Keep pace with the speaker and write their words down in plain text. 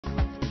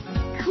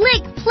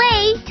Click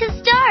play to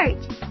start.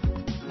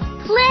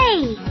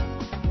 Play.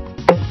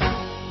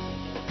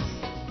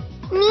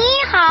 你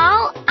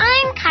好,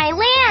 I'm Kai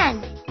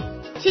Lan.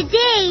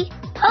 Today,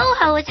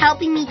 Ho-Ho is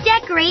helping me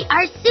decorate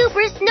our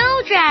super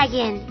snow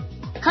dragon.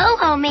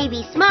 Ho-Ho may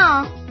be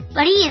small,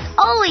 but he is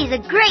always a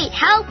great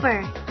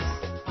helper.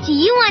 Do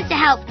you want to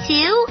help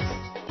too?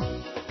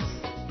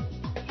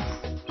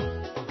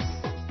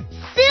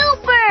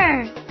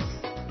 Super!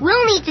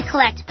 We'll need to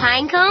collect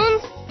pine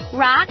cones,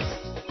 rocks,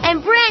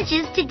 and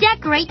branches to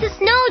decorate the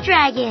snow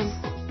dragon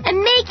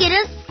and make it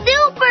a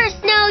super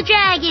snow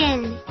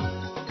dragon.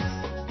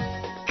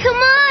 Come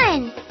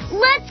on,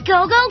 let's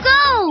go, go,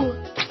 go!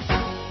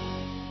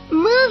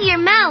 Move your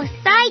mouse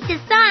side to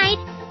side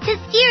to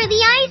steer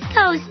the ice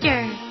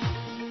coaster.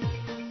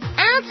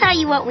 I'll tell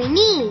you what we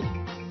need.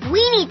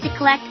 We need to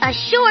collect a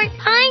short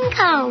pine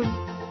cone.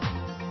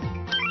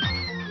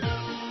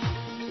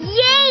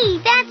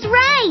 Yay, that's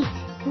right!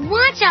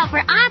 Watch out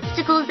for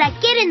obstacles that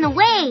get in the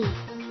way,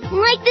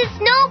 like the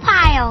snow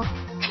pile.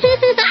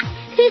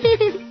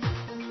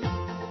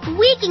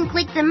 We can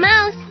click the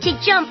mouse to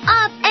jump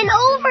up and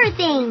over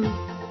things.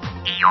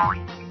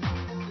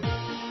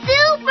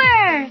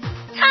 Super!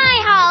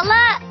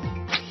 Hi-holla!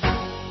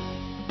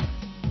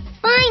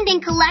 Find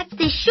and collect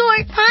the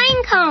short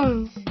pine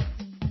cones.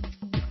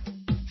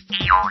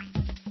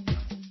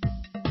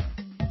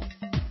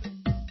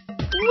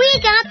 We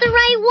got the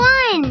right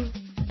one!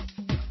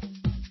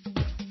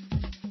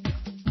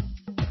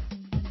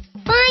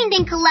 Find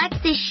and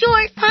collect the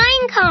short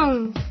pine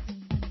cones.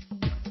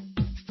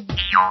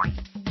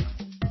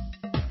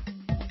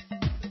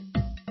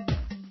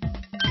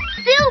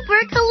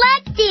 Super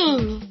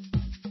collecting!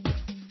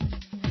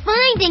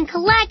 Find and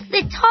collect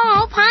the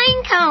tall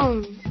pine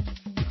cones.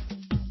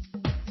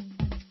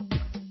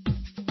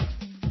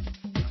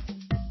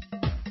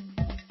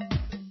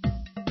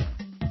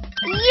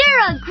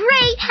 You're a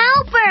great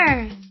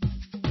helper!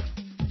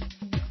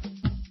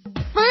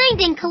 Find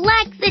and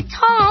collect the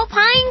tall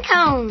pine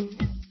cones.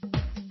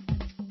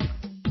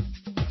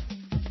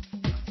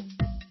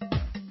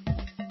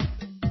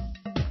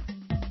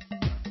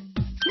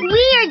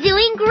 We are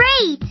doing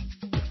great!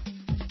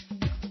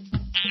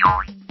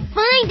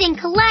 Find and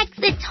collect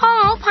the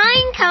tall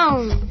pine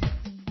cones.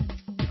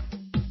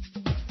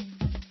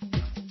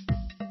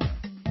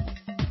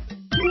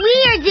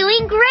 We are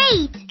doing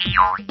great!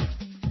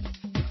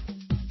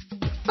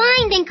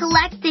 Find and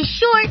collect the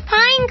short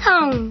pine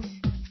cones.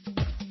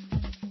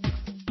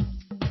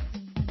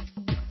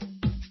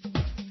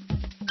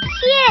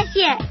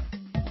 Yeah.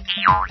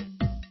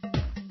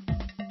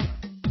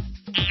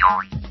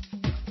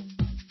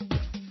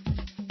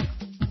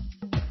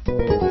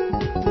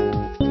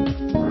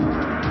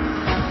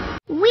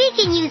 We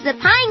can use the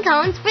pine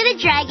cones for the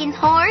dragon's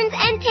horns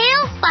and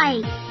tail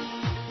spikes.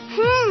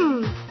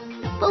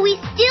 But we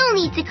still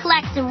need to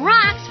collect some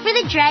rocks for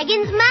the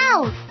dragon's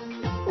mouth.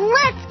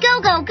 Let's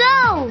go, go,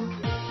 go!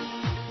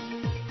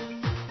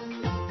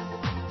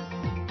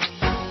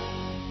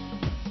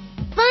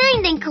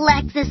 Find and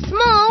collect the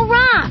small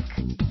rock.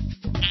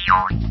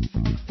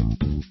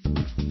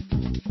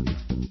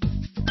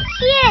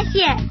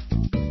 Yeah.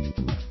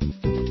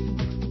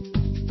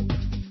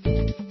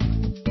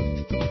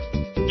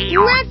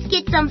 Let's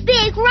get some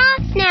big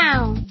rocks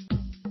now.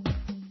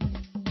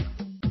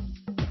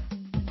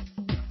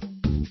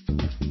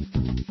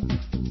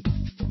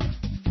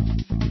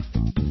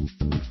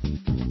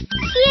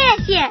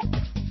 Yeah.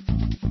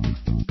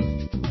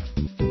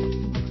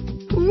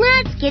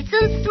 Let's get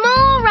some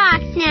small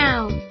rocks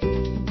now.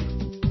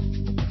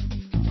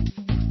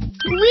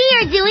 We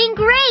are doing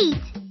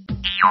great.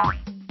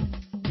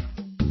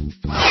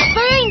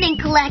 Find and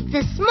collect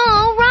the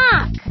small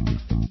rock.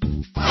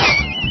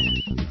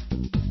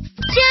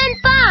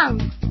 Bang!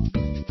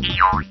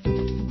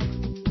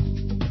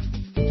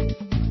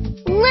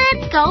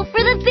 Let's go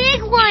for the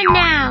big one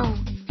now.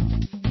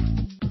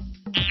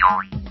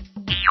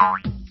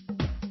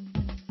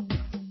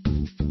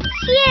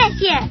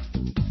 Yeah.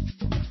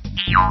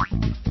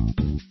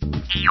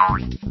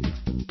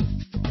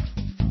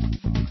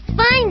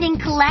 Find and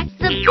collect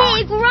the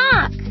big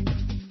rock.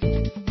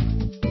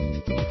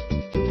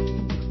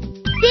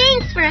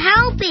 Thanks for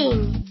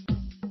helping.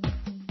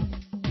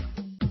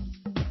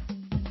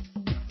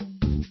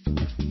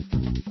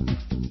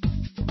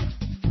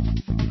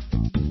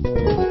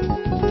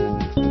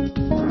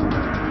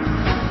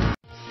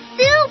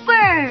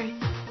 Super!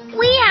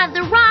 We have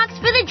the rocks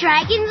for the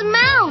dragon's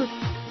mouth.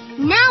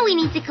 Now we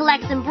need to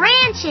collect some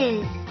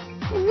branches.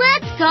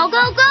 Let's go,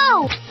 go,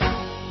 go!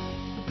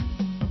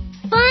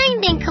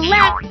 Find and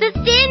collect the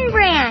thin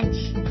branch.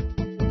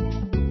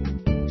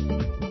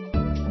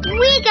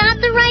 We got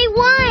the right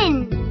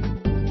one.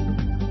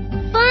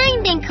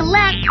 Find and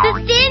collect the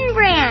thin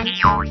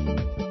branch.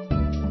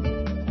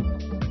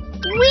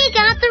 We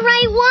got the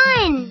right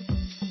one.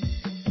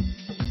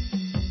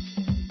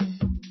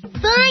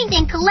 Find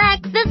and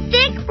collect the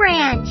thick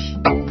branch.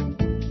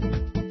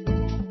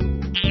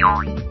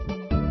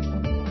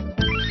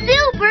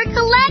 Super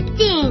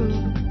collecting!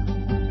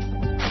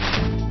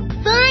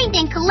 Find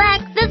and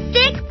collect the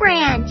thick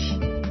branch.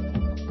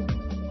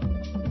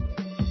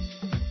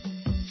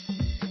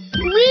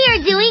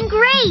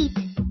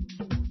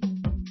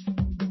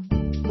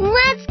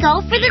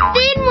 go for the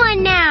thin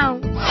one now.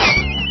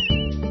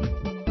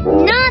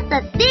 Not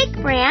the thick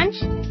branch,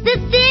 the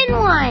thin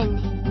one.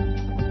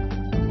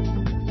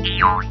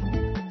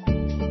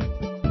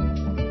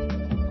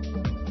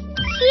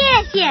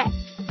 Yeah.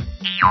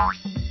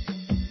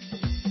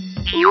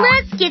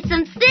 Let's get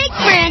some thick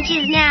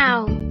branches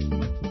now.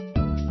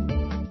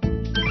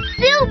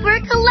 Super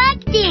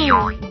collecting.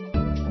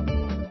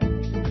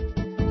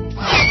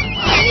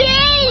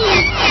 Yay!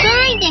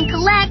 Find and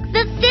collect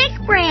the thick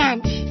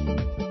branch.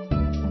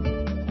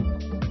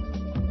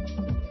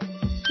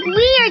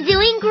 We are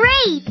doing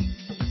great.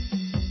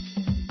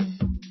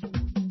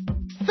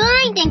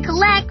 Find and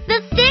collect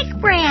the thick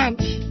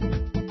branch.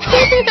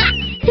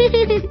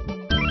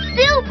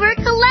 Super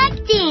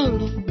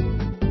collecting.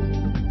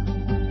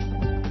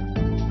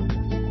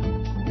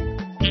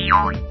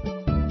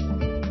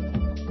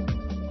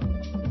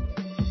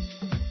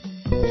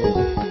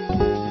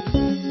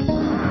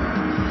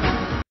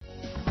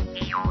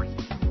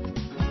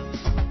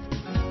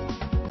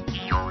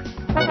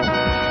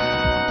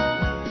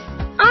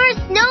 Our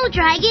snow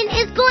dragon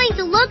is going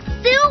to look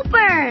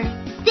super!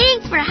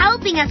 Thanks for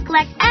helping us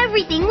collect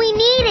everything we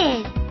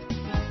needed.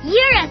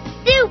 You're a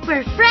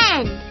super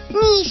friend.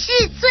 你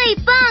是最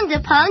棒的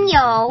朋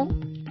友.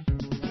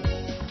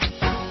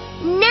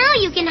 Now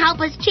you can help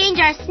us change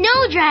our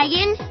snow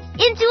dragon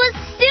into a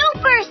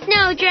super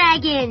snow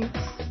dragon.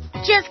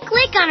 Just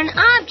click on an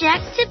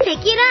object to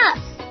pick it up.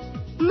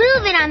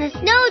 Move it on the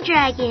snow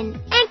dragon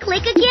and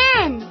click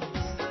again.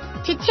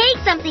 To take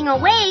something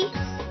away,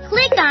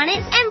 click on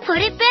it and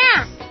put it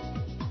back.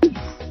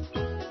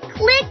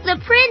 Click the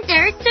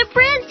printer to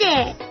print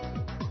it.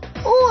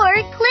 Or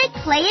click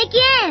play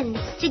again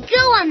to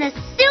go on the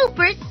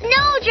super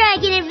snow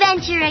dragon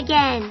adventure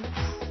again.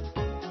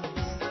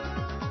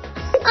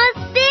 A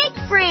thick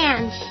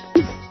branch.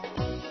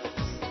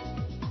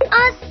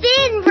 A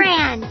thin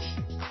branch.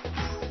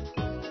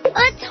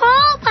 A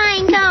tall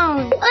pine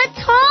cone. A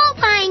tall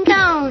pine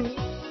cone.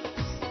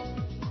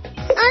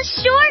 A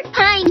short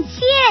pine.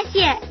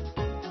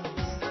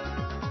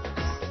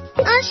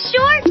 A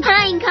short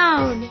pine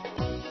cone.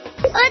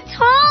 A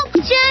tall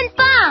真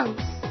棒.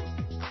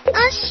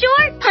 A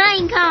short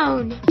pine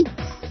cone.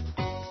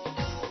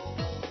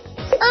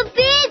 A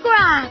big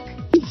rock.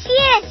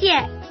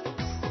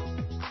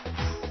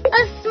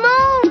 A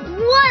small.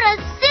 What a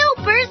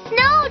super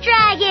snow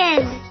dragon!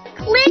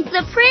 Click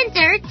the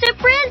printer to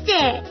print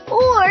it.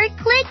 Or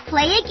click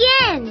play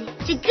again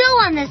to go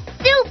on the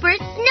super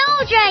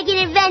snow dragon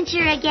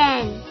adventure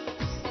again.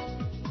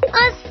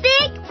 A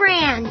thick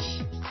branch.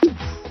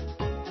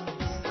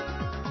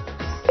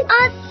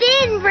 A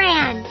thin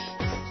branch.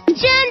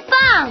 真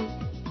棒.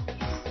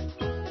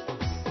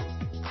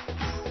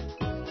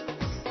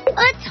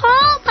 A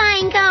tall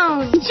pine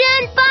cone.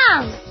 真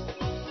棒.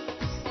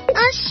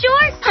 A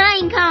short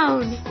pine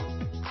cone.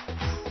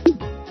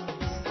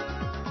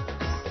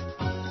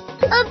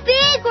 A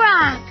big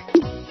rock.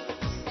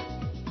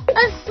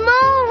 A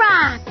small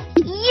rock.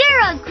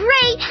 You're a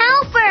great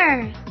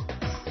helper.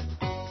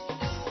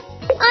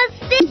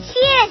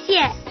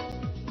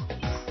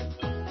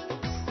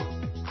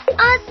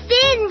 A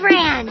thin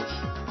branch.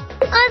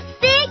 A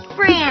thick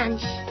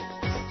branch.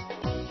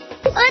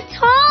 A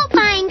tall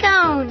pine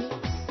cone.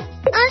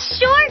 A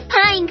short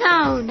pine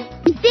cone.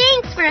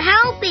 Thanks for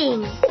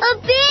helping. A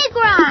big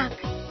rock.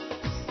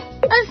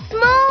 A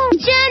small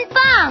真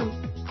棒.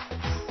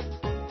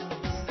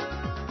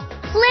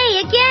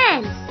 Play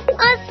again.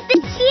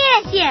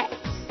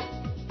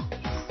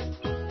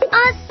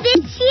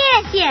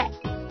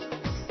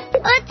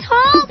 A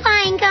tall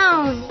pine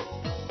cone.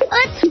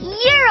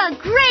 You're a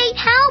great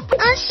help.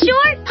 A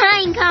short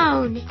pine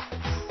cone.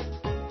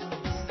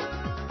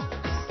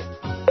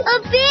 A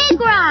big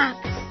rock.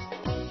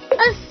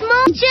 A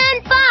small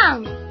真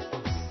棒.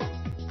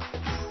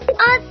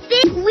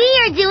 We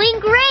are doing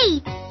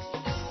great.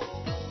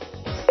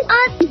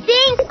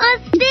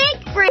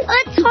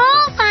 A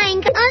tall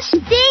pine.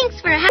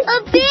 Thanks for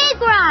a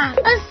big rock.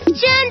 A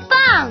真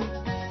棒.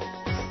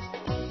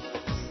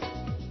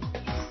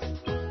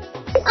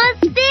 A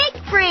thick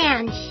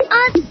branch.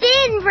 A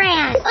thin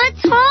branch. A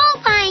tall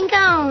pine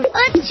cone.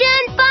 A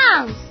真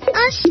棒.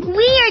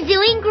 We are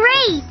doing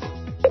great.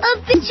 A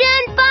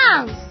真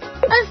棒.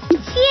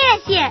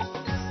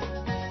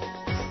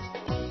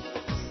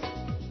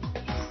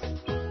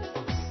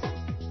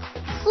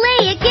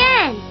 Play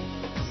again.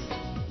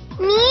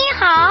 你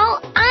好,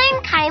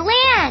 I'm Kai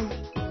Lan.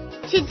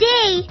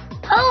 Today,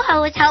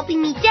 Ho-Ho is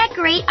helping me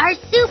decorate our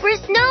super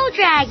snow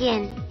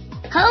dragon.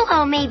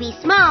 Ho-Ho may be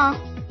small,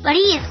 but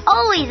he is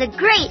always a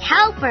great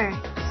helper.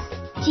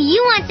 Do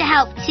you want to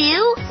help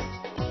too?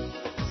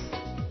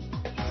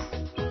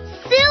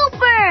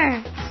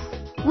 Super!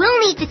 We'll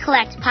need to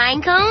collect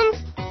pine cones,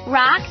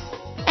 rocks,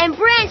 and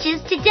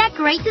branches to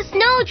decorate the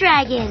snow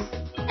dragon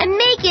and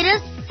make it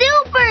a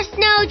super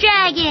snow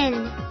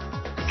dragon.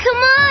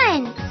 Come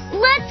on,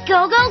 let's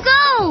go, go,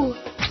 go!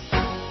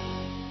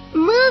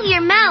 Move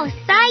your mouse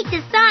side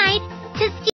to side to see